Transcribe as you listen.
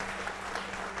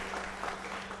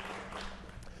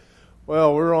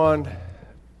Well, we're on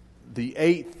the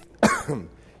 8th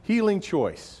healing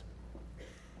choice.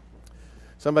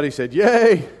 Somebody said,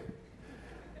 yay!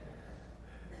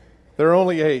 There are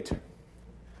only 8.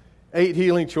 8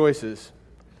 healing choices.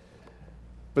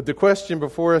 But the question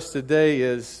before us today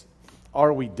is,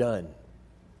 are we done?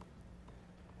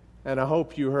 And I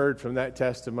hope you heard from that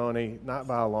testimony, not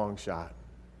by a long shot.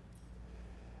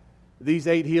 These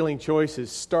 8 healing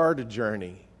choices start a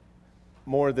journey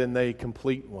more than they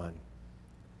complete one.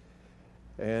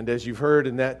 And as you've heard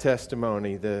in that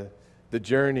testimony, the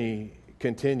journey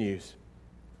continues.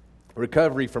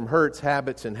 Recovery from hurts,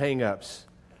 habits, and hang-ups.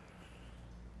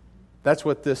 That's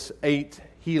what this 8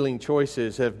 healing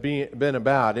choices have been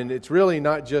about. And it's really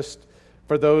not just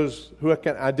for those who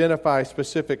can identify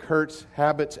specific hurts,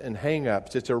 habits, and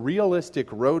hang-ups. It's a realistic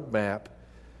roadmap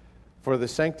for the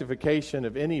sanctification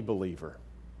of any believer.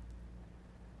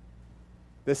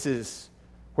 This is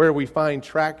where we find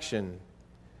traction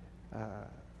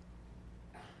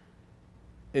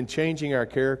in changing our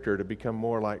character to become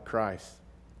more like Christ.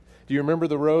 Do you remember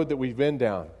the road that we've been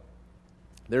down?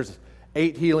 There's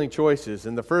 8 healing choices,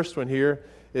 and the first one here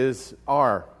is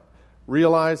R.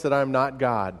 Realize that I'm not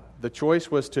God. The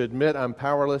choice was to admit I'm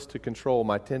powerless to control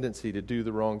my tendency to do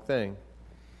the wrong thing.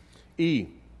 E.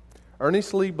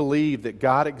 Earnestly believe that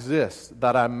God exists,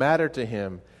 that I matter to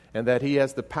Him, and that He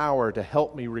has the power to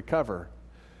help me recover.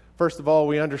 First of all,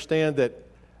 we understand that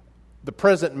the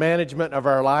present management of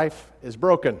our life is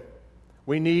broken.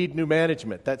 We need new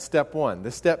management. That's step 1. The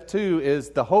step 2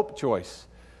 is the hope choice,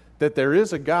 that there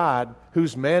is a God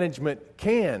whose management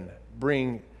can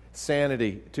bring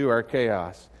sanity to our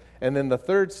chaos. And then the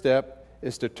third step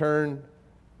is to turn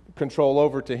control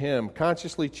over to Him,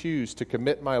 consciously choose to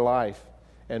commit my life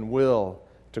and will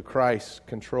to Christ's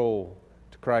control,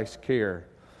 to Christ's care.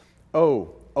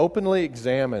 O, openly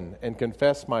examine and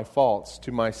confess my faults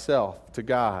to myself, to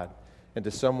God, and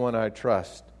to someone I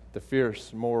trust, the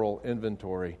fierce moral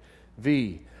inventory.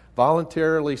 V,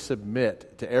 voluntarily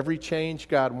submit to every change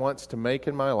God wants to make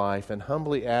in my life and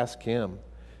humbly ask Him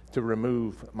to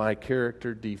remove my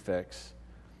character defects.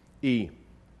 E,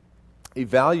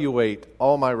 evaluate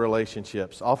all my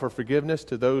relationships, offer forgiveness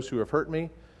to those who have hurt me,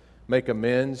 make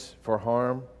amends for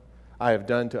harm I have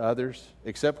done to others,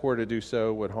 except where to do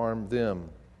so would harm them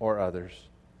or others.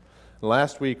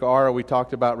 Last week, we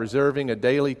talked about reserving a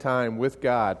daily time with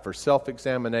God for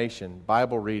self-examination,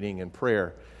 Bible reading, and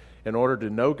prayer in order to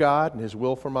know God and His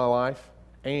will for my life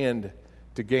and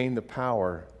to gain the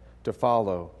power to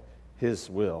follow His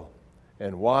will.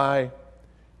 And why?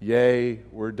 Yay,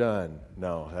 we're done.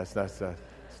 No, that's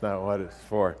not what it's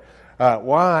for.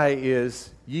 Why is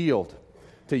yield.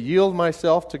 To yield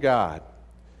myself to God,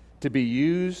 to be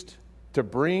used to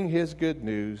bring His good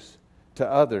news to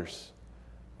others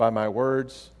by my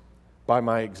words, by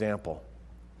my example,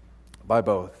 by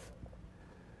both.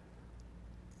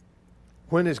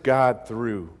 When is God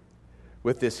through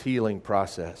with this healing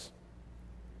process?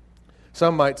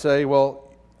 Some might say,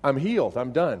 well, I'm healed,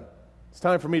 I'm done. It's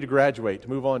time for me to graduate, to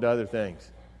move on to other things.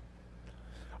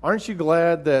 Aren't you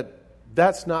glad that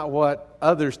that's not what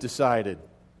others decided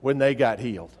when they got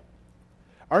healed?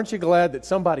 Aren't you glad that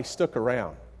somebody stuck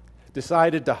around,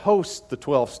 decided to host the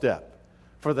 12-step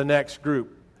for the next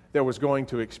group that was going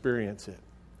to experience it?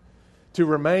 To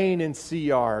remain in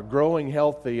CR, growing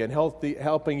healthy and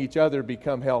helping each other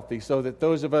become healthy so that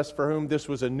those of us for whom this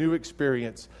was a new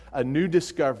experience, a new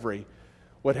discovery,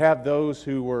 would have those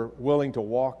who were willing to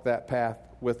walk that path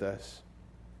with us.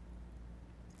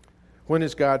 When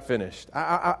is God finished?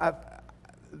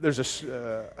 There's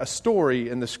a story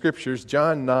in the Scriptures,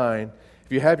 John 9.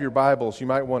 If you have your Bibles, you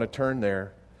might want to turn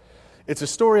there. It's a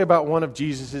story about one of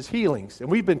Jesus' healings. And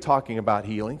we've been talking about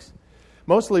healings.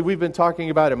 Mostly we've been talking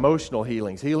about emotional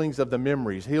healings, healings of the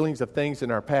memories, healings of things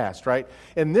in our past, right?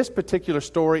 In this particular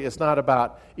story, it's not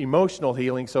about emotional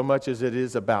healing so much as it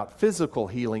is about physical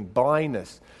healing,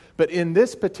 blindness. But in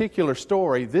this particular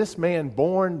story, this man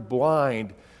born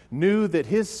blind knew that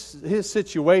his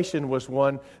situation was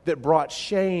one that brought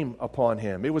shame upon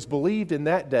him. It was believed in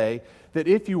that day that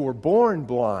if you were born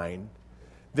blind,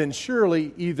 then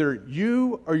surely either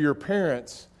you or your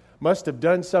parents must have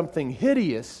done something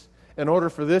hideous in order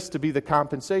for this to be the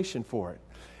compensation for it.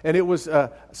 And it was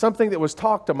something that was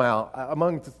talked about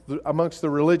amongst the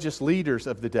religious leaders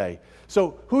of the day.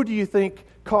 So who do you think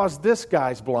caused this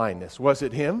guy's blindness? Was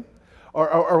it him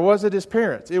or was it his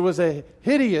parents? It was a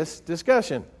hideous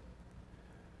discussion.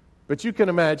 But you can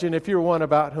imagine if you're one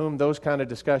about whom those kind of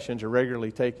discussions are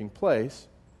regularly taking place,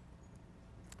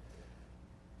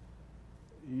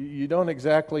 you don't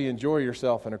exactly enjoy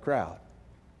yourself in a crowd.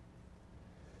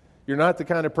 You're not the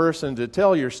kind of person to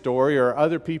tell your story, or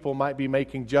other people might be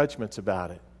making judgments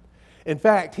about it. In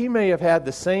fact, he may have had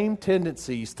the same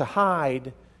tendencies to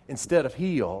hide instead of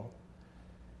heal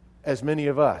as many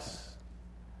of us.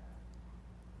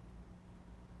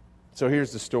 So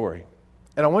here's the story.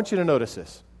 And I want you to notice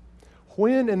this.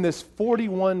 When in this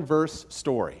 41-verse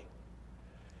story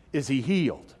is he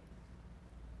healed?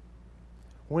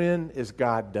 When is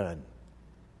God done?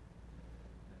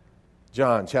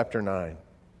 John chapter 9.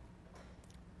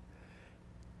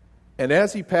 And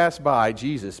as he passed by,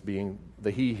 Jesus being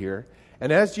the he here,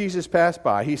 and as Jesus passed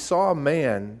by, he saw a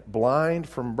man blind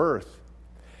from birth.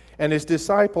 And his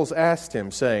disciples asked him,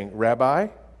 saying, Rabbi,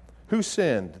 who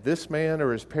sinned, this man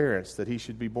or his parents, that he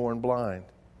should be born blind?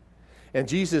 And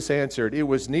Jesus answered, it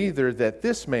was neither that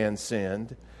this man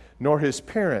sinned, nor his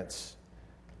parents,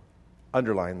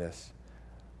 underline this,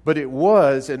 but it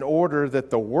was in order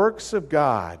that the works of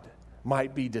God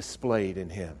might be displayed in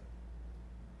him.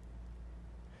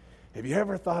 Have you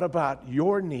ever thought about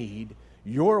your need,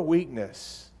 your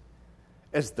weakness,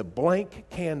 as the blank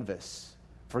canvas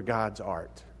for God's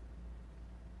art?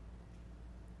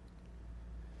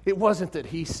 It wasn't that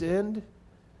he sinned.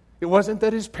 It wasn't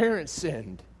that his parents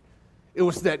sinned. It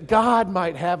was that God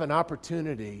might have an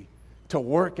opportunity to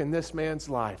work in this man's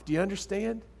life. Do you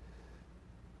understand?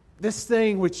 This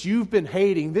thing which you've been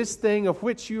hating, this thing of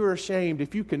which you are ashamed,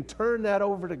 if you can turn that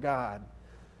over to God,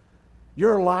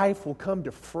 your life will come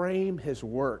to frame his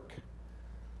work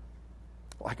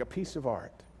like a piece of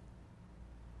art.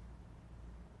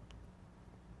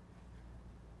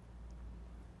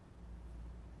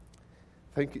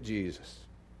 Thank you, Jesus.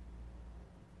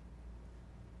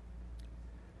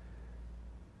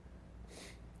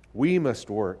 We must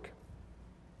work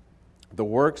the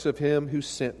works of him who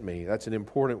sent me. That's an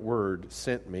important word,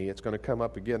 sent me. It's going to come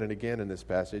up again and again in this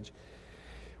passage.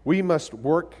 We must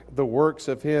work the works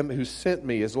of him who sent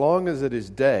me as long as it is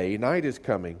day. Night is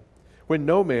coming when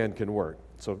no man can work.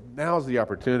 So now's the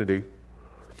opportunity.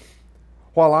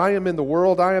 While I am in the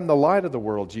world, I am the light of the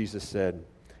world, Jesus said.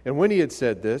 And when he had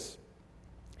said this,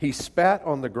 he spat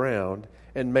on the ground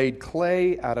and made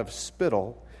clay out of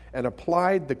spittle and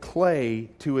applied the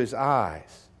clay to his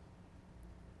eyes.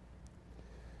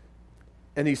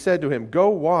 And he said to him, go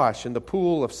wash in the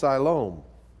pool of Siloam.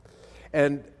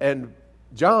 And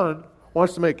John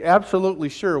wants to make absolutely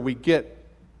sure we get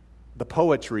the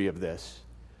poetry of this.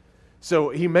 So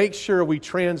he makes sure we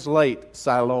translate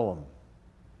Siloam.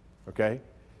 Okay?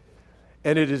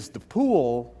 And it is the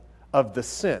pool of the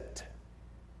sent.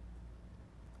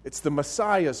 It's the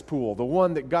Messiah's pool, the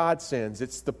one that God sends.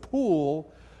 It's the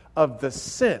pool of the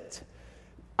sent.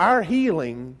 Our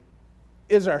healing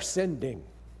is our sending.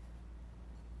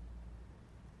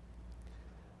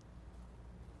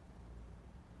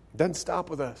 Doesn't stop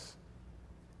with us.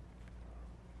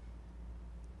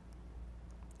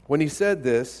 When he said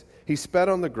this, he spat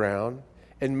on the ground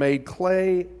and made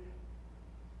clay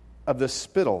of the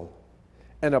spittle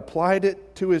and applied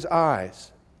it to his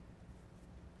eyes.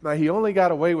 Now, he only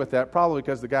got away with that probably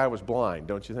because the guy was blind,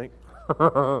 don't you think?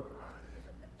 You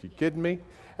kidding me?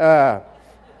 And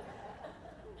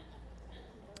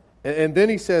then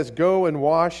he says, go and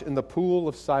wash in the pool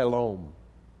of Siloam,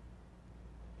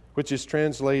 which is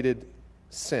translated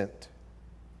sent.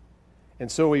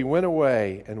 And so he went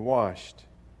away and washed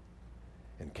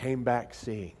and came back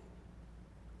seeing.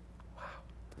 Wow.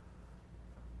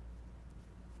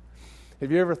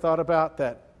 Have you ever thought about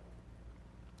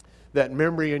that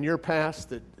memory in your past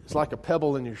that is like a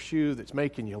pebble in your shoe that's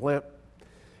making you limp?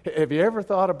 Have you ever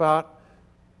thought about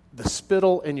the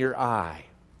spittle in your eye,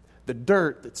 the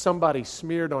dirt that somebody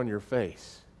smeared on your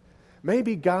face?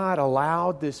 Maybe God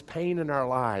allowed this pain in our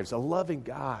lives, a loving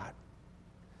God,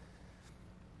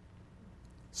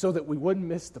 so that we wouldn't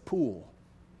miss the pool,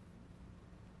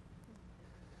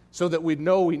 so that we'd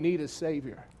know we need a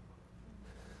Savior,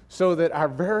 so that our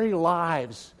very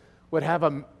lives would have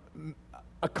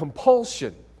a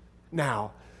compulsion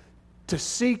now to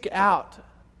seek out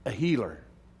a healer.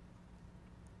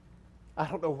 I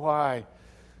don't know why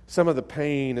some of the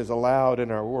pain is allowed in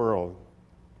our world.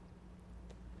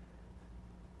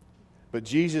 But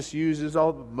Jesus uses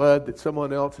all the mud that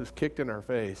someone else has kicked in our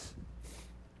face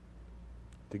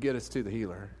to get us to the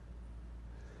healer.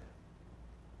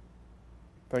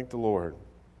 Thank the Lord.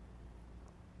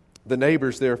 The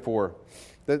neighbors, therefore,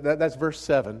 that's verse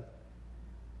 7.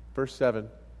 Verse 7.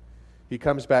 He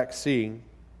comes back seeing.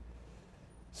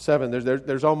 7,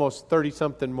 there's almost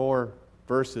 30-something more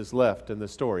verses left in the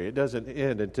story. It doesn't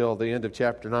end until the end of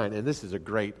chapter 9, and this is a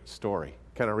great story.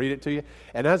 Can I read it to you?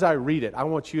 And as I read it, I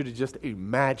want you to just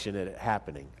imagine it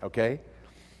happening, okay?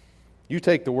 You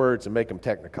take the words and make them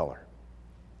Technicolor.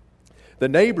 The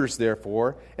neighbors,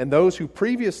 therefore, and those who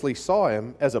previously saw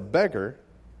him as a beggar,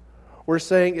 were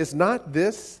saying, "Is not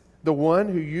this the one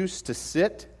who used to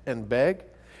sit and beg?"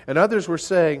 And others were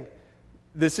saying,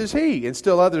 "This is he." And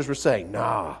still others were saying,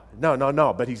 No,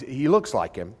 but he looks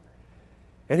like him.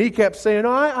 And he kept saying,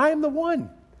 "No, I am the one.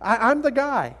 I'm the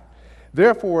guy."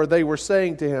 Therefore they were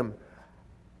saying to him,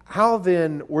 "How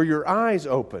then were your eyes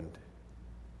opened?"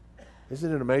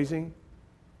 Isn't it amazing?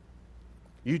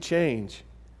 You change,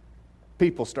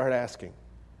 people start asking.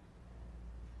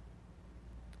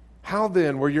 "How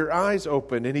then were your eyes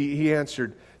opened?" And he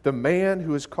answered, "The man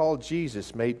who is called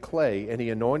Jesus made clay, and he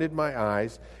anointed my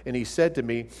eyes, and he said to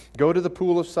me, 'Go to the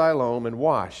pool of Siloam and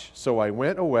wash.' So I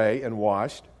went away and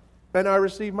washed, and I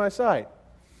received my sight."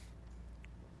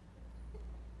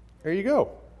 There you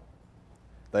go.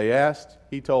 They asked,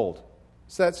 he told.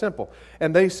 It's that simple.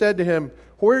 And they said to him,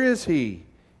 "Where is he?"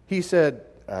 He said,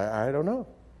 I don't know.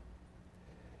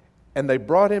 And they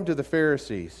brought him to the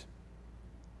Pharisees,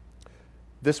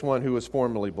 this one who was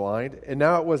formerly blind. And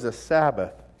now it was a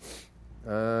Sabbath.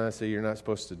 So you're not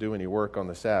supposed to do any work on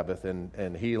the Sabbath,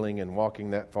 and healing and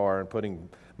walking that far and putting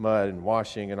mud and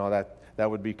washing and all that,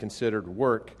 that would be considered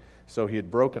work. So he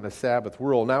had broken a Sabbath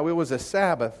rule. Now it was a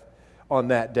Sabbath on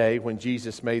that day when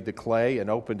Jesus made the clay and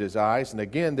opened his eyes. And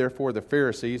again, therefore, the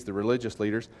Pharisees, the religious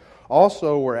leaders,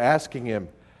 also were asking him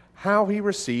how he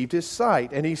received his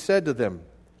sight. And he said to them,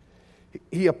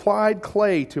 "He applied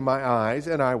clay to my eyes,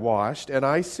 and I washed, and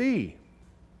I see."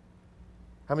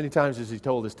 How many times has he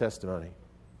told his testimony?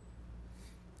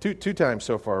 Two times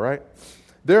so far, right?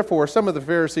 Therefore, some of the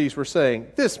Pharisees were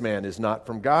saying, "This man is not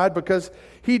from God, because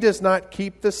he does not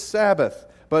keep the Sabbath."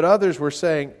 But others were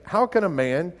saying, "How can a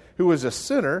man who is a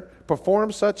sinner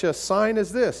perform such a sign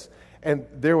as this?" And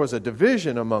there was a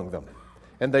division among them.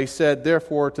 And they said,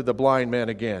 therefore, to the blind man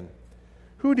again,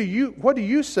 what do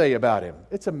you say about him?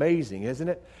 It's amazing, isn't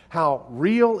it? How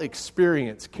real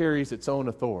experience carries its own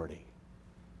authority.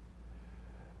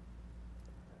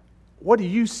 What do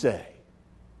you say?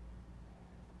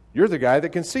 You're the guy that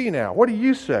can see now. What do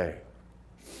you say?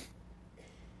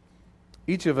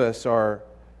 Each of us are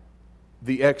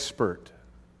the expert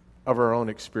of our own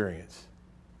experience.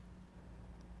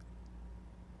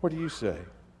 What do you say?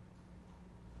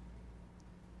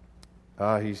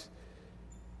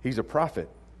 He's a prophet.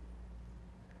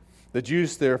 The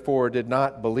Jews, therefore, did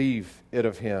not believe it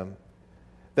of him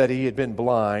that he had been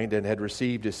blind and had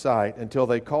received his sight until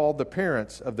they called the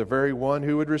parents of the very one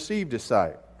who had received his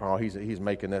sight. Oh, he's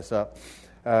making this up.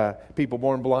 People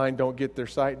born blind don't get their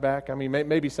sight back. I mean,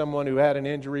 maybe someone who had an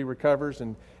injury recovers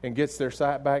and gets their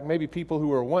sight back. Maybe people who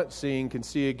were once seeing can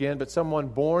see again, but someone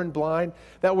born blind,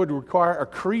 that would require a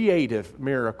creative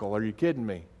miracle. Are you kidding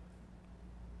me?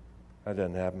 That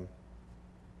doesn't happen.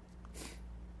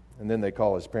 And then they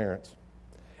call his parents.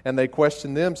 And they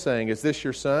question them, saying, "Is this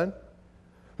your son,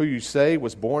 who you say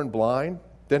was born blind?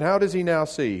 Then how does he now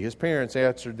see?" His parents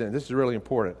answered them. This is really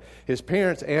important. His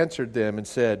parents answered them and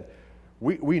said,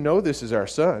 We know this is our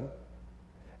son,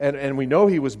 and we know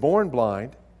he was born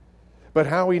blind, but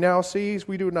how he now sees,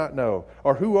 we do not know.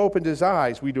 Or who opened his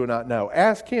eyes, we do not know.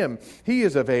 Ask him. He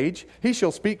is of age. He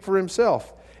shall speak for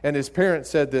himself. And his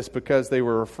parents said this because they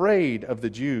were afraid of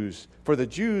the Jews. For the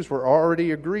Jews were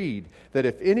already agreed that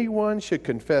if anyone should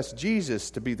confess Jesus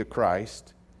to be the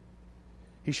Christ,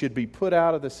 he should be put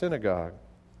out of the synagogue.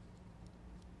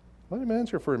 Let him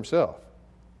answer for himself.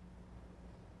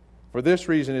 For this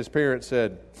reason his parents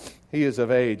said, "He is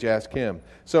of age, ask him."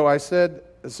 So a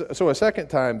second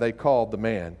time they called the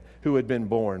man who had been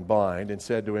born blind and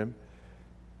said to him,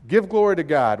 "Give glory to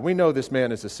God. We know this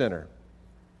man is a sinner."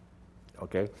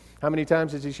 Okay. How many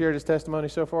times has he shared his testimony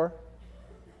so far?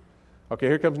 Okay,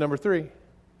 here comes number 3.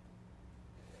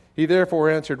 He therefore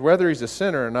answered, "Whether he's a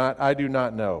sinner or not, I do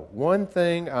not know. One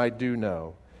thing I do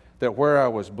know, that where I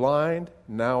was blind,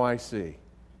 now I see."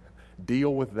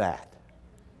 Deal with that.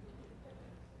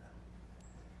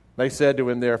 They said to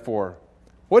him, therefore,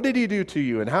 "What did he do to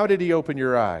you, and how did he open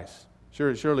your eyes?"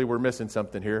 Surely we're missing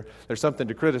something here. There's something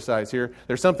to criticize here.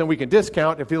 There's something we can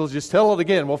discount. If he'll just tell it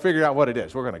again, we'll figure out what it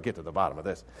is. We're going to get to the bottom of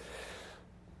this.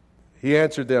 He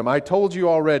answered them, "I told you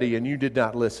already, and you did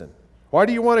not listen. Why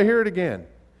do you want to hear it again?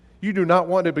 You do not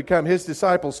want to become his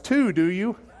disciples too, do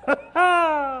you?"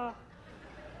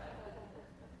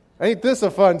 Ain't this a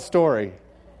fun story?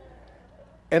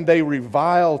 And they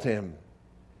reviled him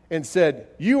and said,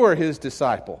 "You are his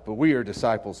disciple, but we are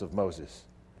disciples of Moses.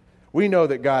 We know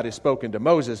that God has spoken to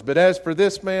Moses, but as for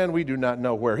this man, we do not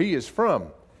know where he is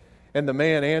from." And the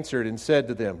man answered and said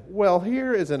to them, "Well,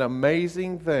 here is an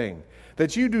amazing thing,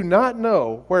 that you do not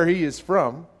know where he is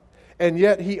from, and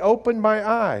yet he opened my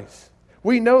eyes.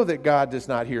 We know that God does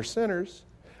not hear sinners,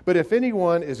 but if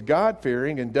anyone is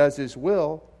God-fearing and does His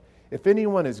will,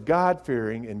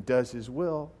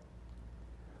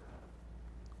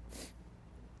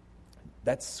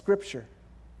 that's Scripture.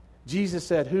 Jesus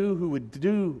said, who would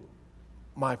do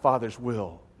my Father's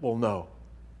will know.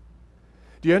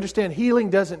 Do you understand? Healing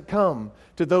doesn't come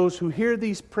to those who hear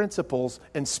these principles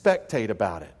and spectate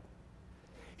about it.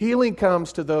 Healing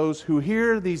comes to those who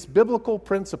hear these biblical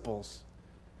principles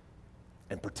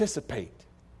and participate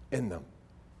in them.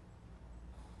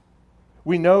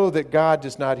 We know that God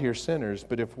does not hear sinners,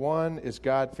 but if one is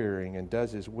God-fearing and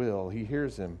does His will, He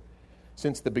hears him.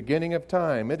 Since the beginning of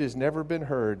time, it has never been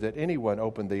heard that anyone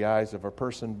opened the eyes of a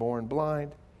person born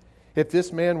blind. If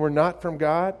this man were not from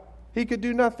God, he could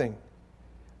do nothing.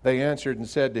 They answered and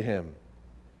said to him,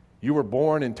 you were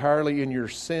born entirely in your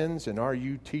sins, and are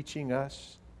you teaching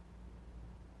us?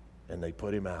 And they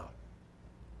put him out.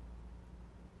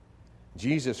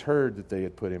 Jesus heard that they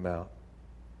had put him out.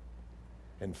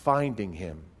 And finding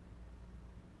him,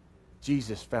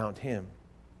 Jesus found him.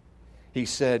 He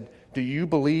said, do you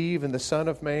believe in the Son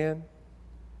of Man?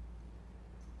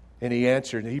 And he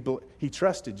answered, he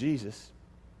trusted Jesus.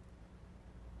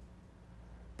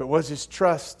 But was his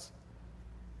trust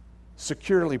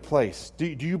securely placed? Do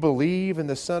you believe in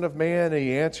the Son of Man? And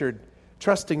he answered,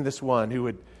 trusting this one who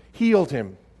had healed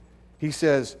him. He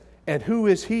says, and who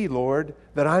is he, Lord,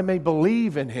 that I may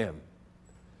believe in him?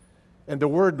 And the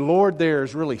word Lord there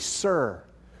is really sir.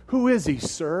 Who is he,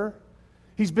 sir?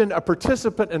 He's been a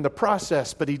participant in the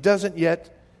process, but he doesn't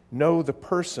yet know the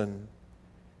person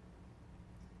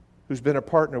who's been a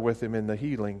partner with him in the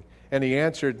healing. And he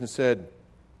answered and said,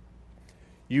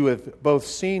 you have both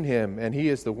seen him, and he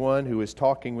is the one who is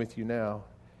talking with you now.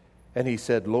 And he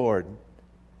said, Lord,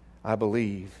 I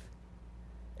believe.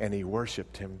 And he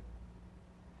worshiped him.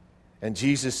 And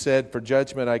Jesus said, for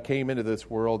judgment I came into this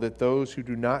world, that those who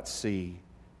do not see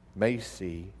may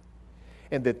see,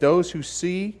 and that those who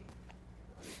see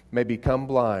may become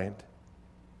blind.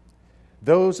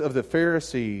 Those of the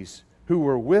Pharisees who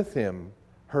were with him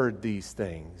heard these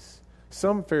things.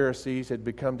 Some Pharisees had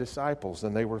become disciples,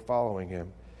 and they were following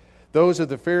him. Those of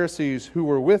the Pharisees who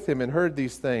were with him and heard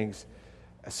these things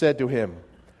said to him,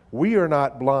 we are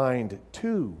not blind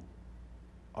too,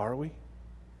 are we?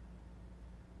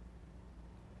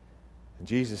 And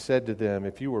Jesus said to them,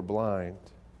 if you were blind,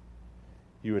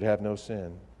 you would have no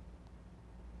sin.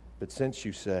 But since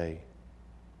you say,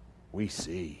 we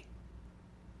see,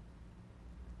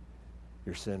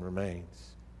 your sin remains.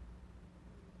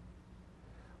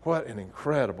 What an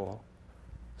incredible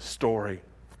story.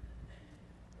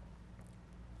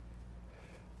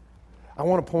 I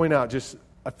want to point out just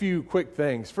a few quick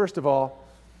things. First of all,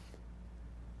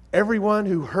 everyone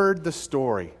who heard the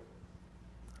story,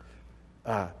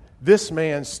 this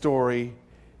man's story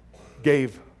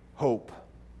gave hope.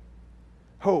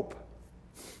 Hope.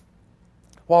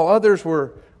 While others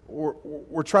were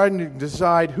trying to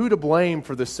decide who to blame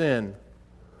for the sin,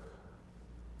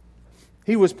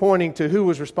 he was pointing to who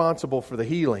was responsible for the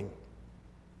healing.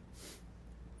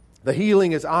 The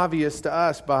healing is obvious to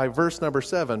us by verse number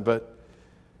 7, but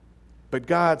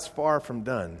God's far from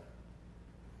done.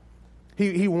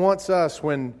 He wants us,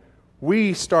 when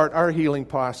we start our healing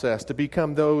process, to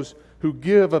become those who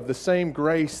give of the same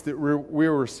grace that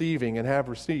we're receiving and have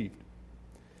received.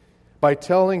 By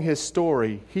telling his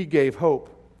story, he gave hope.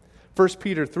 1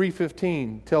 Peter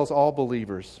 3:15 tells all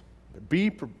believers,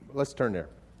 let's turn there.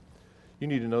 You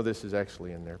need to know this is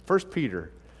actually in there. 1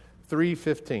 Peter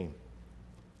 3:15,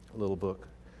 a little book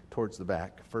towards the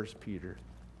back. 1 Peter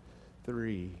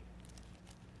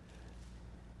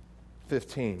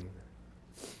 3:15.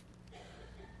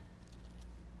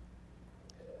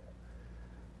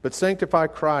 But sanctify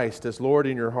Christ as Lord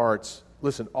in your hearts.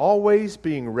 Listen, always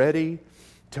being ready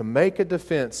to make a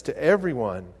defense to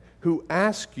everyone who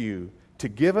asks you to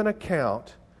give an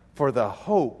account for the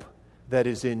hope that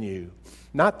is in you.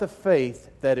 Not the faith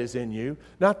that is in you,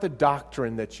 not the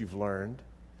doctrine that you've learned,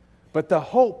 but the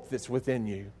hope that's within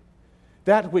you.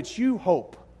 That which you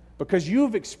hope because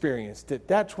you've experienced it.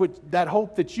 That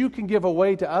hope that you can give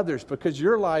away to others because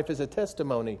your life is a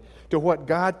testimony to what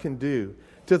God can do,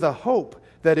 to the hope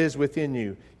that is within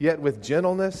you, yet with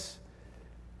gentleness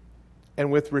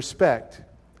and with respect.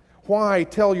 Why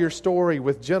tell your story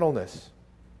with gentleness?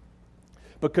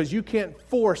 Because you can't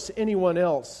force anyone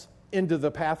else into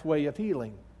the pathway of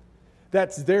healing.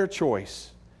 That's their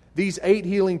choice. These 8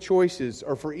 healing choices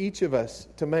are for each of us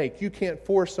to make. You can't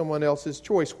force someone else's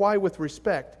choice. Why with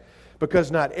respect?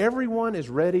 Because not everyone is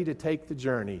ready to take the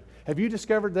journey. Have you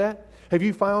discovered that? Have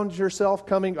you found yourself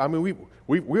coming? I mean,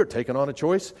 we're taking on a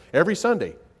choice every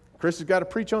Sunday. Chris has got to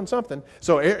preach on something.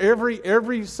 So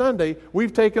every Sunday,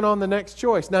 we've taken on the next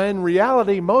choice. Now, in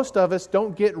reality, most of us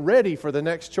don't get ready for the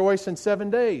next choice in 7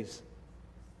 days.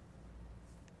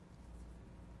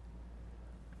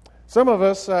 Some of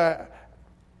us,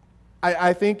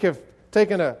 I think, have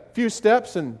taken a few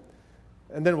steps and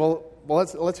then,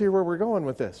 let's hear where we're going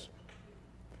with this.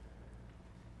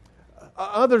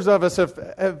 Others of us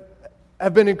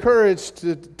have been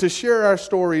encouraged to share our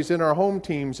stories in our home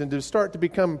teams and to start to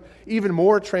become even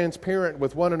more transparent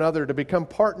with one another, to become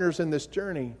partners in this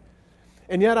journey.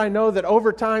 And yet I know that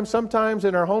over time, sometimes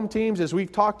in our home teams, as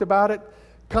we've talked about it,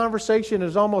 conversation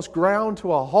is almost ground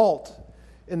to a halt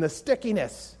in the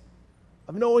stickiness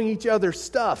of knowing each other's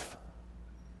stuff.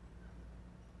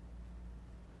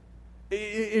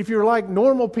 If you're like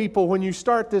normal people when you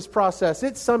start this process,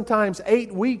 it's sometimes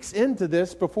 8 weeks into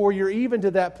this before you're even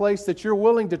to that place that you're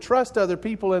willing to trust other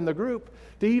people in the group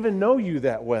to even know you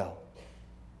that well.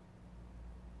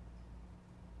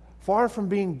 Far from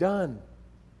being done.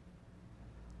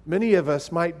 Many of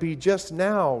us might be just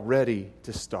now ready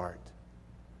to start.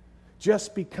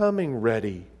 Just becoming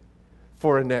ready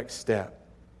for a next step.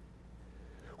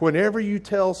 Whenever you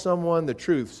tell someone the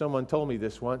truth, someone told me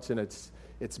this once, and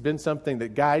it's been something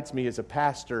that guides me as a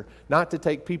pastor, not to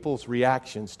take people's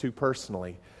reactions too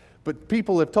personally. But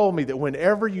people have told me that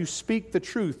whenever you speak the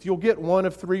truth, you'll get one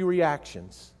of 3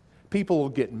 reactions. People will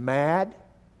get mad,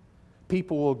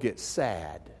 people will get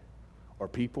sad, or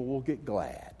people will get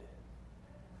glad.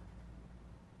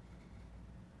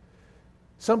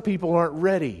 Some people aren't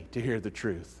ready to hear the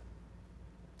truth.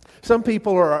 Some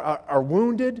people are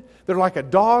wounded. They're like a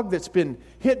dog that's been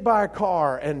hit by a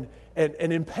car and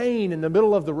in pain in the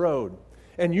middle of the road.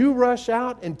 And you rush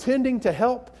out intending to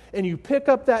help, and you pick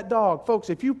up that dog.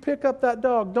 Folks, if you pick up that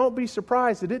dog, don't be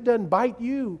surprised that it doesn't bite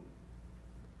you.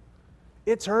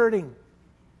 It's hurting.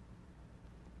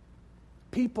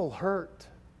 People hurt.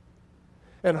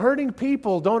 And hurting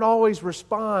people don't always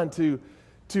respond to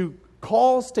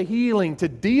calls to healing, to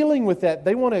dealing with that.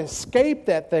 They want to escape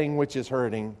that thing which is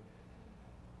hurting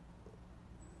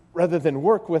rather than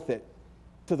work with it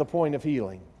to the point of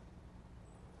healing.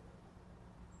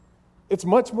 It's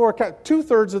much more,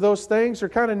 2/3 of those things are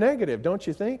kind of negative, don't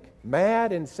you think?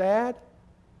 Mad and sad.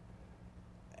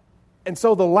 And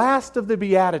so the last of the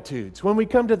Beatitudes, when we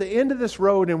come to the end of this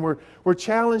road and we're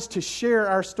challenged to share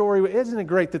our story, isn't it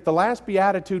great that the last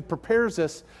Beatitude prepares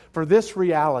us for this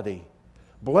reality?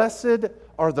 Blessed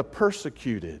are the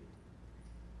persecuted,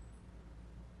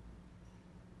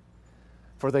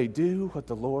 for they do what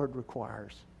the Lord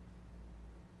requires.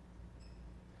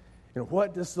 And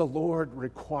what does the Lord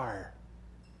require?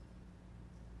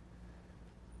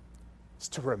 It's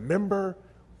to remember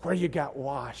where you got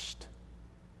washed,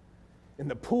 in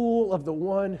the pool of the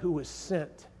one who was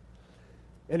sent.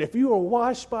 And if you were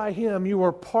washed by Him, you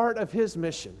are part of His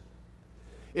mission.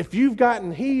 If you've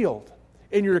gotten healed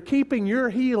and you're keeping your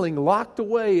healing locked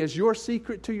away as your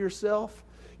secret to yourself,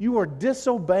 you are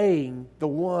disobeying the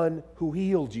one who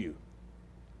healed you.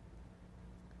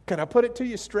 Can I put it to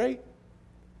you straight?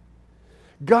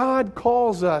 God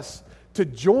calls us to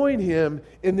join Him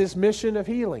in this mission of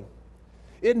healing.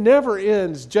 It never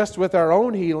ends just with our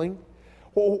own healing.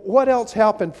 What else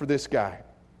happened for this guy?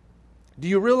 Do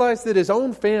you realize that his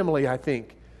own family, I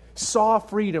think, saw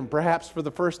freedom perhaps for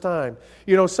the first time?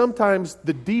 You know, sometimes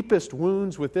the deepest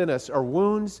wounds within us are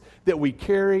wounds that we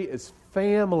carry as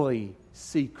family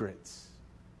secrets.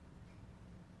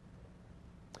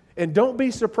 And don't be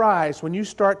surprised when you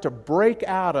start to break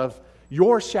out of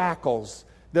your shackles,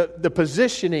 the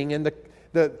positioning and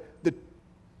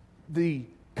the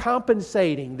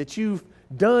compensating that you've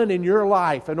done in your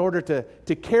life in order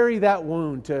to carry that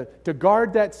wound, to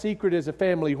guard that secret as a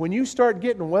family. When you start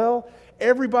getting well,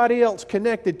 everybody else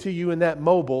connected to you in that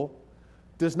mobile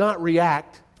does not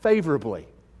react favorably.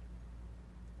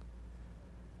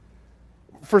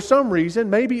 For some reason,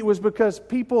 maybe it was because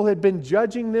people had been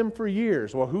judging them for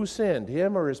years. Well, who sinned,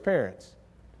 him or his parents?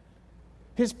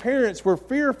 His parents were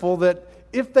fearful that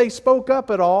if they spoke up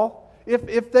at all,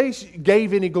 if they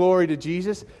gave any glory to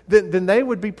Jesus, then they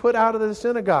would be put out of the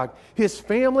synagogue. His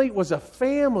family was a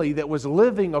family that was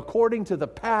living according to the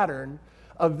pattern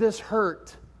of this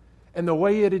hurt and the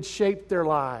way it had shaped their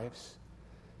lives.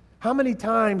 How many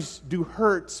times do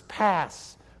hurts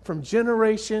pass from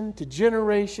generation to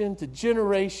generation to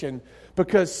generation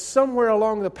because somewhere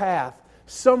along the path,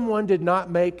 someone did not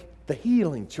make the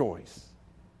healing choice?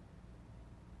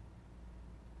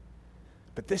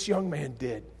 But this young man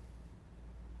did.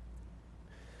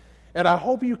 And I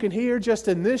hope you can hear just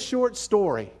in this short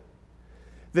story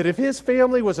that if his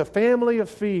family was a family of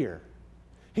fear,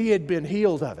 he had been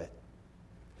healed of it.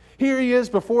 Here he is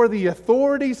before the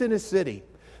authorities in his city,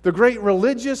 the great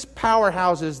religious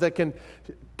powerhouses that can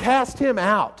cast him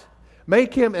out,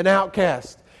 make him an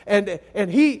outcast. And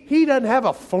he doesn't have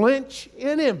a flinch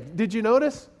in him. Did you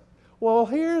notice? Well,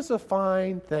 here's a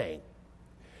fine thing.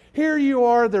 Here you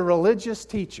are, the religious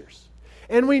teachers.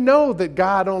 And we know that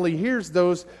God only hears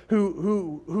those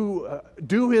who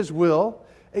do His will.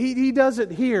 He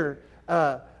doesn't hear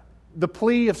the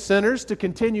plea of sinners to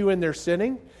continue in their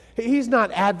sinning. He's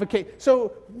not advocating. So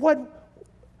what?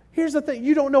 Here's the thing.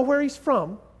 You don't know where he's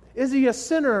from. Is he a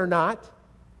sinner or not?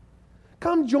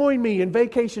 Come join me in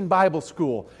Vacation Bible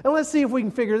School. And let's see if we can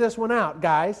figure this one out,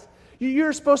 guys.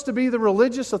 You're supposed to be the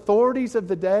religious authorities of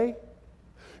the day.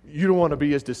 You don't want to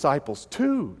be his disciples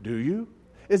too, do you?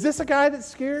 Is this a guy that's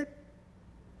scared?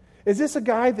 Is this a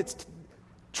guy that's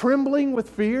trembling with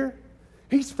fear?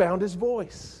 He's found his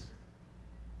voice.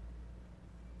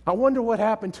 I wonder what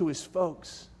happened to his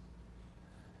folks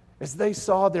as they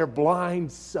saw their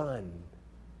blind son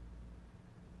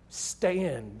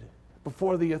stand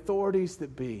before the authorities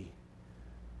that be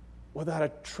without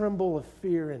a tremble of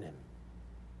fear in him.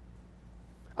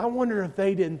 I wonder if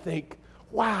they didn't think,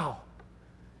 wow,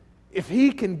 if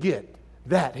he can get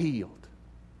that healed,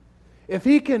 if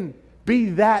he can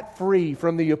be that free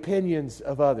from the opinions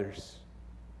of others,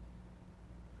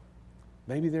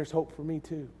 maybe there's hope for me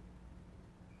too.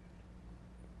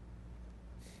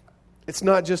 It's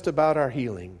not just about our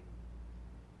healing.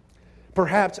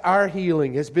 Perhaps our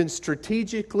healing has been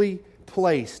strategically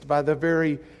placed by the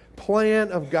very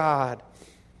plan of God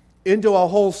into a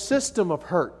whole system of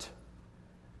hurt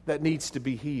that needs to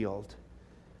be healed.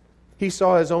 He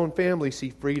saw his own family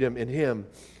see freedom in him.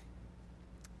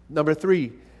 Number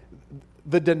 3,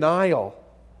 the denial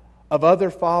of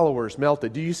other followers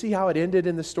melted. Do you see how it ended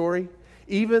in the story?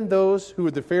 Even those who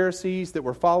were the Pharisees that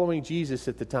were following Jesus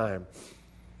at the time,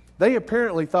 they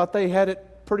apparently thought they had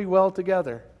it pretty well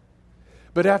together.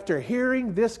 But after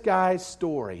hearing this guy's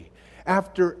story,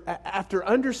 after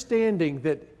understanding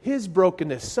that his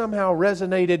brokenness somehow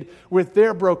resonated with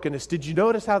their brokenness, did you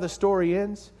notice how the story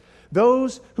ends?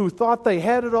 Those who thought they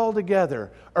had it all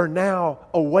together are now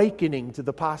awakening to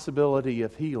the possibility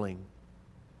of healing.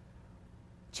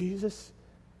 Jesus,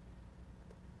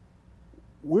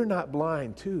 we're not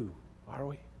blind too, are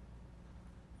we?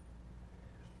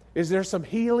 Is there some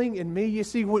healing in me? You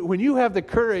see, when you have the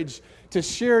courage to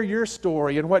share your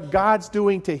story and what God's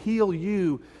doing to heal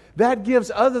you, that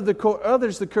gives others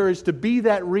the courage to be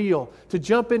that real, to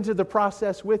jump into the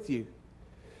process with you.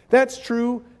 That's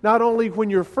true not only when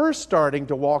you're first starting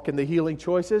to walk in the healing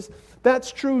choices, that's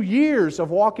true years of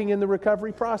walking in the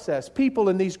recovery process. People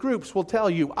in these groups will tell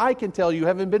you, I can tell you,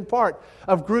 having been part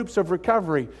of groups of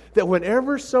recovery, that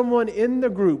whenever someone in the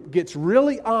group gets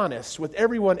really honest with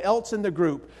everyone else in the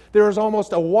group, there is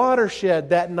almost a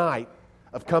watershed that night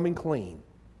of coming clean.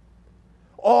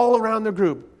 All around the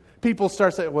group, people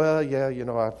start saying, well, yeah, you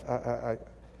know,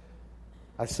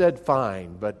 I said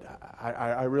fine, but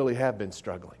I really have been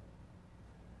struggling.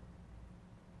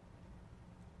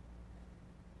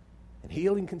 And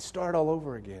healing can start all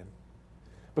over again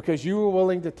because you were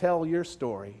willing to tell your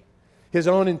story. His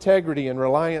own integrity and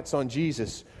reliance on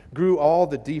Jesus grew all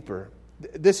the deeper.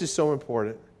 This is so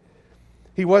important.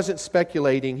 He wasn't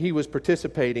speculating, he was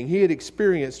participating. He had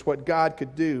experienced what God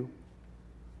could do.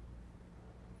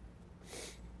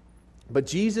 But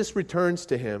Jesus returns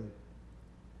to him.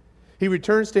 He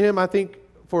returns to him, I think,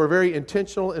 for a very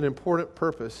intentional and important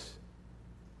purpose.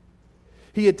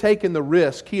 He had taken the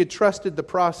risk, he had trusted the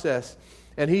process,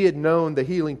 and he had known the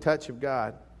healing touch of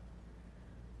God.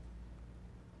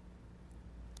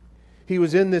 He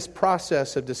was in this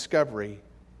process of discovery.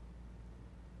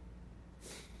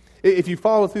 If you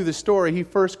follow through the story, he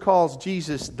first calls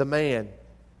Jesus the man.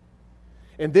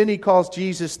 And then he calls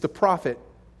Jesus the prophet.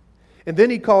 And then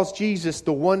he calls Jesus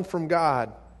the one from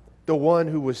God, the one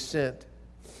who was sent.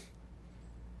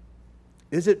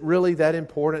 Is it really that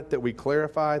important that we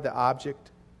clarify the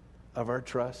object of our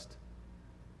trust?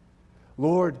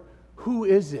 Lord, who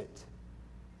is it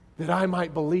that I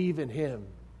might believe in him?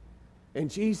 And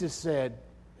Jesus said,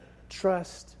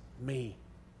 trust me.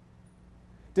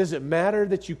 Does it matter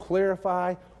that you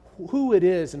clarify who it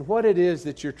is and what it is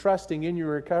that you're trusting in your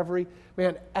recovery?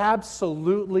 Man,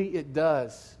 absolutely it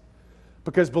does.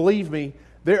 Because believe me,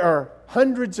 there are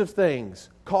hundreds of things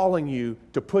calling you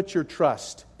to put your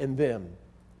trust in them.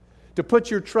 To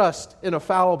put your trust in a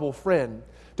fallible friend.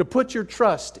 To put your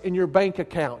trust in your bank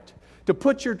account. To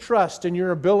put your trust in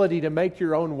your ability to make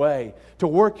your own way. To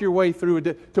work your way through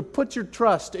it. To put your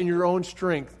trust in your own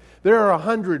strength. There are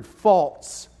 100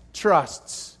 false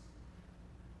trusts.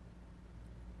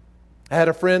 I had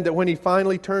a friend that when he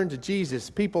finally turned to Jesus,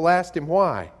 people asked him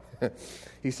why.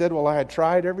 He said, well, I had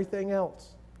tried everything else.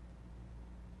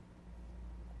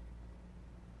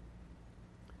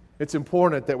 It's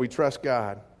important that we trust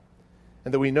God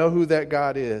and that we know who that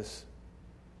God is.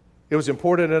 It was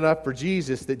important enough for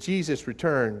Jesus that Jesus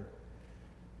returned.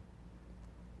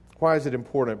 Why is it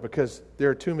important? Because there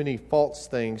are too many false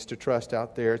things to trust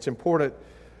out there. It's important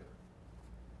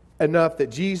enough that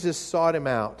Jesus sought him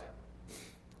out.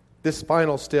 This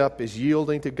final step is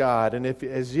yielding to God. And if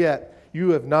as yet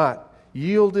you have not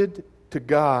yielded to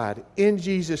God in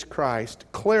Jesus Christ,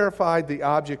 clarified the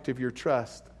object of your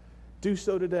trust, do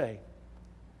so today.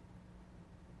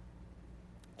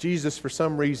 Jesus, for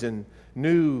some reason,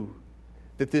 knew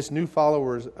that this new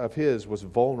follower of his was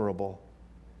vulnerable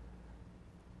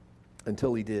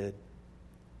until he did.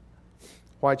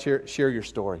 Why share your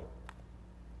story?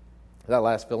 That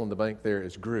last fill in the blank there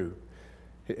is grew.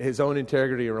 His own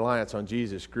integrity and reliance on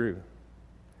Jesus grew.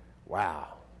 Wow.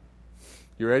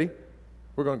 You ready?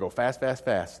 We're going to go fast, fast,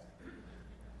 fast.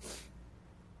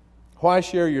 Why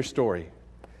share your story?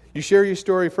 You share your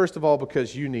story, first of all,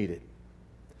 because you need it.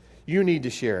 You need to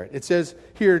share it. It says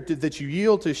here that you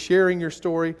yield to sharing your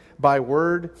story by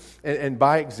word and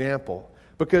by example.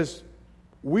 Because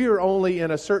we are only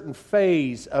in a certain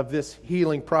phase of this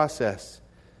healing process.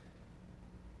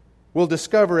 We'll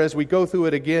discover as we go through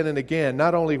it again and again,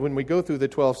 not only when we go through the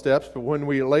 12 steps, but when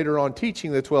we are later on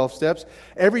teaching the 12 steps,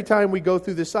 every time we go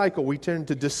through the cycle, we tend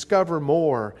to discover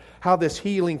more how this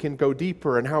healing can go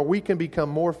deeper and how we can become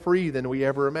more free than we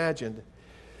ever imagined.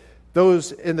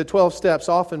 Those in the 12 steps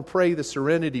often pray the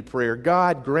serenity prayer.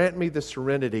 God, grant me the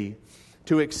serenity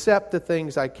to accept the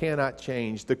things I cannot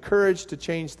change, the courage to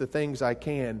change the things I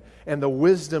can, and the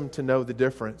wisdom to know the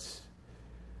difference.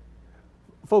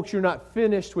 Folks, you're not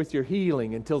finished with your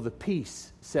healing until the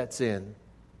peace sets in.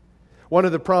 One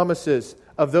of the promises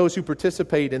of those who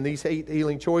participate in these 8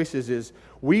 healing choices is,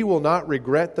 we will not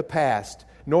regret the past,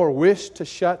 nor wish to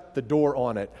shut the door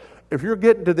on it. If you're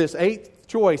getting to this 8th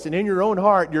choice, and in your own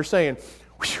heart you're saying,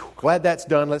 glad that's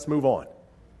done, let's move on.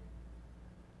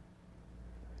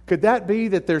 Could that be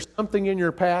that there's something in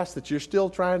your past that you're still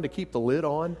trying to keep the lid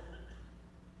on?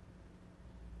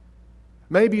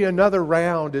 Maybe another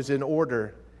round is in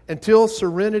order. Until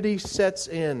serenity sets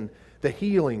in, the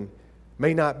healing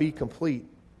may not be complete.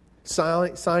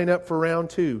 Sign up for round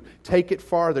 2. Take it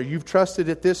farther. You've trusted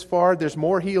it this far. There's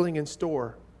more healing in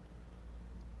store.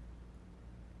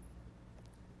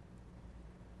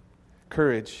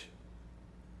 Courage.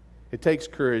 It takes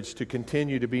courage to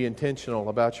continue to be intentional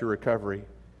about your recovery.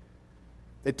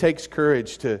 It takes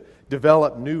courage to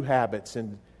develop new habits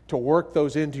and to work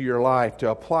those into your life, to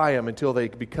apply them until they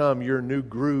become your new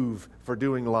groove for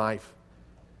doing life.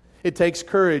 It takes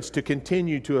courage to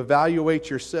continue to evaluate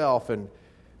yourself and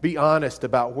be honest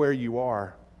about where you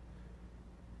are.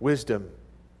 Wisdom.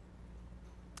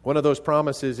 One of those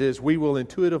promises is we will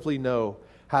intuitively know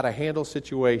how to handle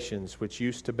situations which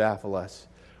used to baffle us.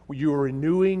 You are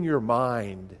renewing your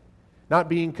mind. Not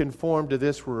being conformed to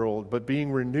this world, but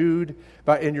being renewed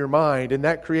in your mind. And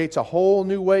that creates a whole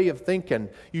new way of thinking.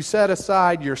 You set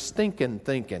aside your stinking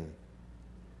thinking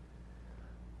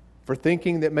for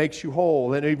thinking that makes you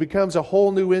whole. And it becomes a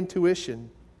whole new intuition.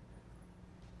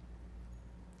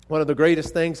 One of the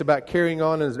greatest things about carrying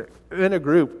on in a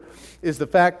group is the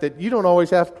fact that you don't always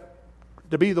have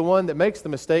to be the one that makes the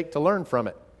mistake to learn from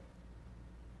it.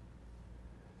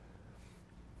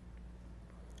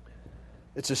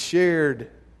 It's a shared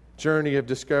journey of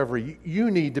discovery. You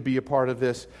need to be a part of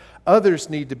this. Others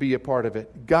need to be a part of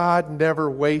it. God never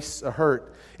wastes a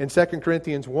hurt. In 2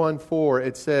 Corinthians 1:4,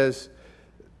 it says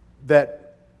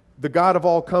that the God of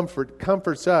all comfort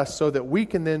comforts us so that we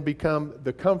can then become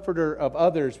the comforter of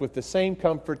others with the same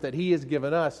comfort that He has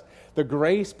given us. The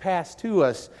grace passed to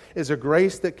us is a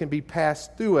grace that can be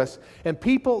passed through us. And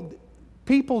people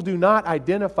do not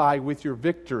identify with your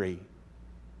victory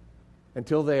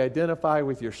until they identify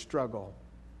with your struggle.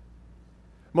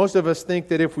 Most of us think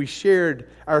that if we shared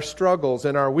our struggles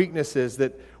and our weaknesses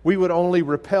that we would only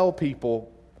repel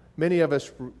people. Many of us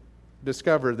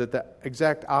discover that the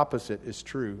exact opposite is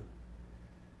true.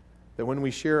 That when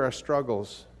we share our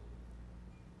struggles,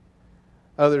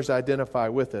 others identify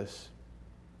with us.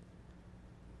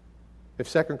 If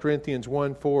 2 Corinthians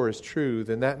 1:4 is true,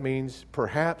 then that means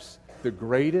perhaps the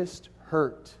greatest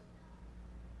hurt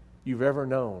you've ever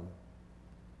known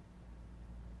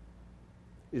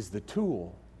is the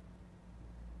tool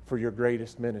for your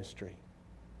greatest ministry.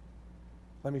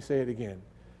 Let me say it again.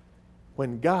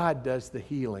 When God does the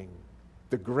healing,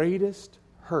 the greatest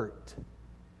hurt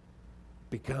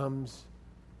becomes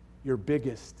your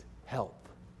biggest help.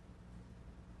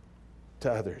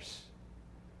 to others.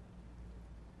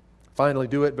 Finally,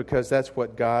 do it because that's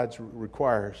what God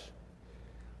requires.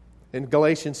 In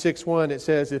Galatians 6:1, it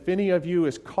says, if any of you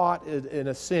is caught in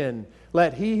a sin,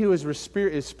 let he who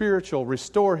is spiritual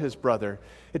restore his brother.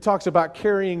 It talks about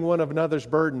carrying one another's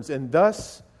burdens and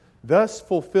thus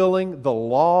fulfilling the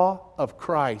law of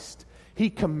Christ. He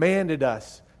commanded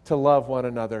us to love one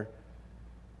another.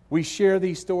 We share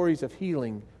these stories of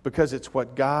healing because it's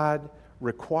what God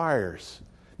requires.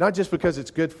 Not just because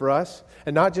it's good for us,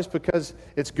 and not just because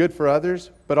it's good for others,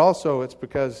 but also it's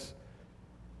because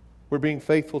we're being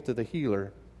faithful to the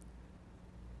healer,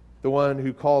 the one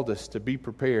who called us to be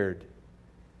prepared,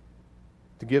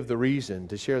 to give the reason,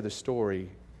 to share the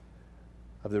story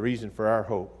of the reason for our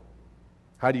hope.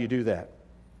 How do you do that?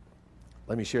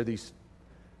 Let me share these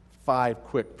 5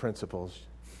 quick principles.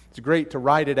 It's great to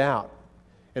write it out.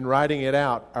 In writing it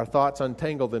out, our thoughts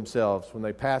untangle themselves when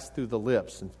they pass through the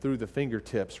lips and through the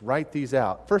fingertips. Write these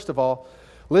out. First of all,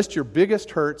 list your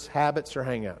biggest hurts, habits, or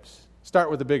hang-ups. Start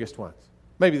with the biggest ones.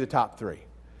 Maybe the top 3.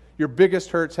 Your biggest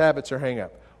hurts, habits, or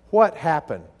hang-up. What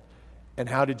happened and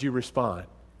how did you respond?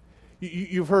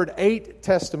 You've heard 8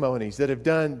 testimonies that have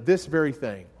done this very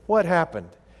thing. What happened?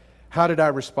 How did I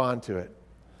respond to it?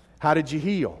 How did you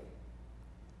heal?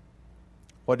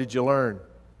 What did you learn?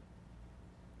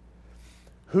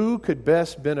 Who could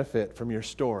best benefit from your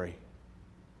story?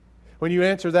 When you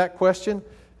answer that question,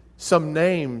 some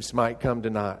names might come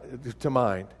to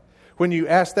mind. When you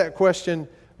ask that question,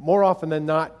 more often than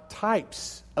not,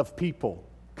 types of people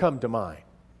come to mind.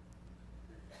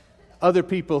 Other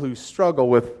people who struggle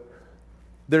with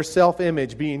their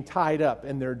self-image being tied up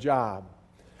in their job.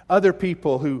 Other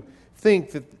people who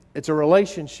think that it's a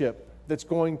relationship that's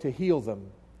going to heal them.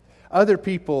 Other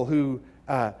people who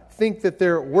think that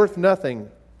they're worth nothing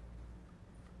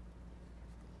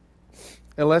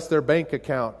unless their bank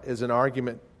account is an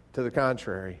argument to the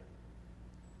contrary.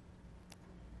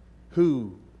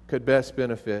 Who could best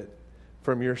benefit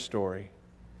from your story?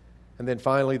 And then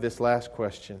finally, this last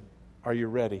question. Are you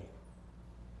ready?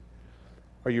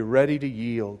 Are you ready to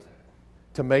yield,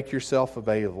 to make yourself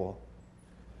available?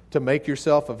 To make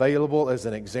yourself available as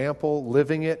an example,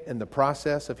 living it in the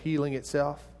process of healing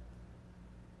itself?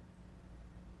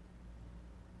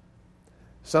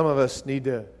 Some of us need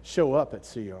to show up at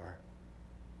CR.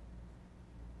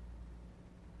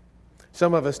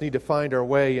 Some of us need to find our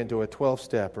way into a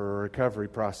 12-step or a recovery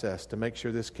process to make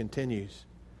sure this continues.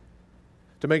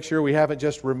 To make sure we haven't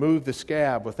just removed the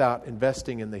scab without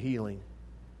investing in the healing.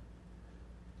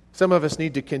 Some of us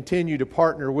need to continue to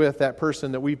partner with that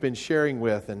person that we've been sharing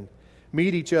with and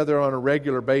meet each other on a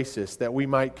regular basis that we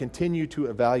might continue to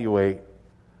evaluate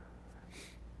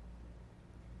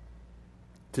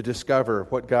to discover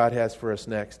what God has for us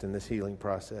next in this healing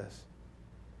process.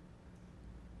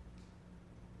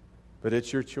 But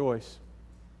it's your choice.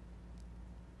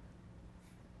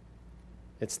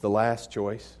 It's the last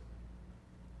choice.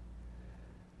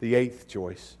 The 8th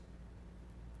choice.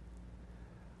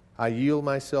 I yield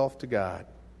myself to God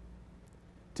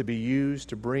to be used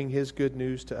to bring His good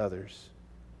news to others,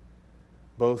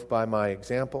 both by my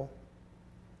example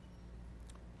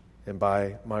and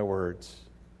by my words.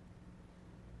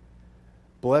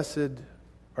 Blessed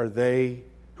are they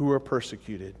who are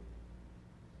persecuted,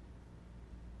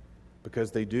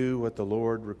 because they do what the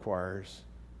Lord requires.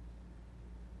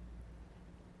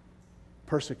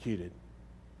 Persecuted,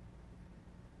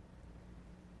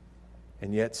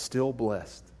 and yet still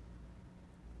blessed.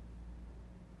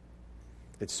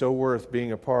 It's so worth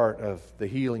being a part of the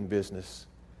healing business.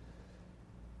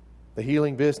 The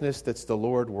healing business that's the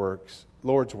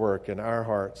Lord's work in our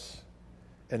hearts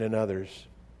and in others.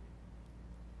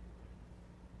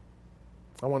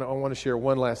 I want to share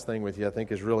one last thing with you I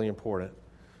think is really important.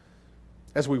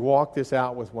 As we walk this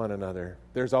out with one another,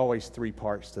 there's always 3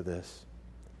 parts to this.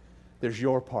 There's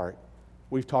your part.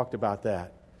 We've talked about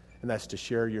that. And that's to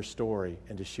share your story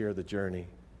and to share the journey.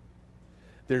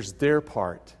 There's their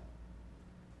part.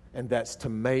 And that's to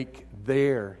make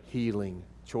their healing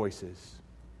choices.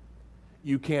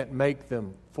 You can't make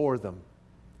them for them.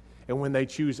 And when they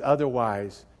choose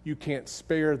otherwise, you can't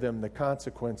spare them the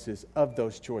consequences of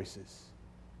those choices.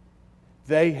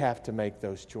 They have to make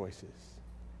those choices.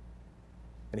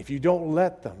 And if you don't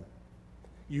let them,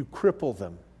 you cripple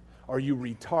them or you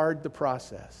retard the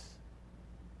process.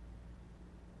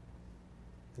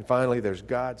 And finally, there's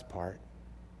God's part.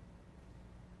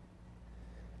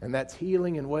 And that's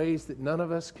healing in ways that none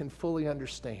of us can fully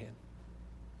understand.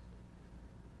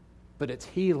 But it's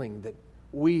healing that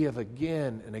we have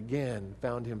again and again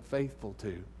found Him faithful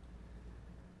to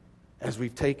as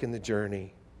we've taken the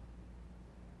journey,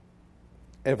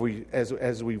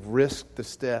 as we've risked the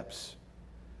steps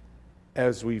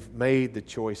as we've made the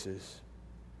choices.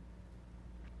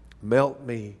 Melt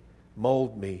me,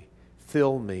 mold me,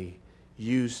 fill me,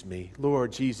 use me.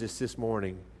 Lord Jesus, this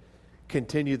morning,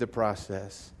 continue the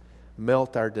process.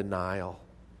 Melt our denial.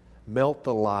 Melt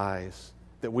the lies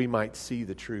that we might see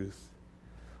the truth.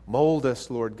 Mold us,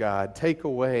 Lord God. Take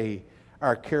away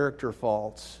our character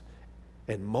faults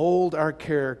and mold our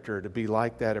character to be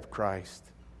like that of Christ.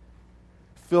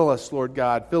 Fill us, Lord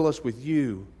God. Fill us with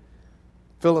you.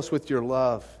 Fill us with your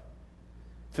love.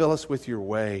 Fill us with your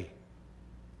way.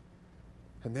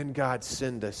 And then, God,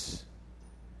 send us.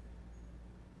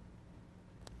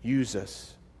 Use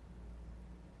us.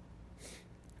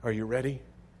 Are you ready?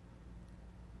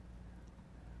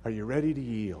 Are you ready to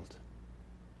yield?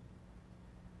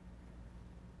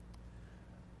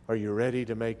 Are you ready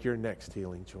to make your next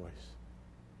healing choice?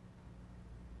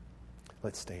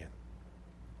 Let's stand.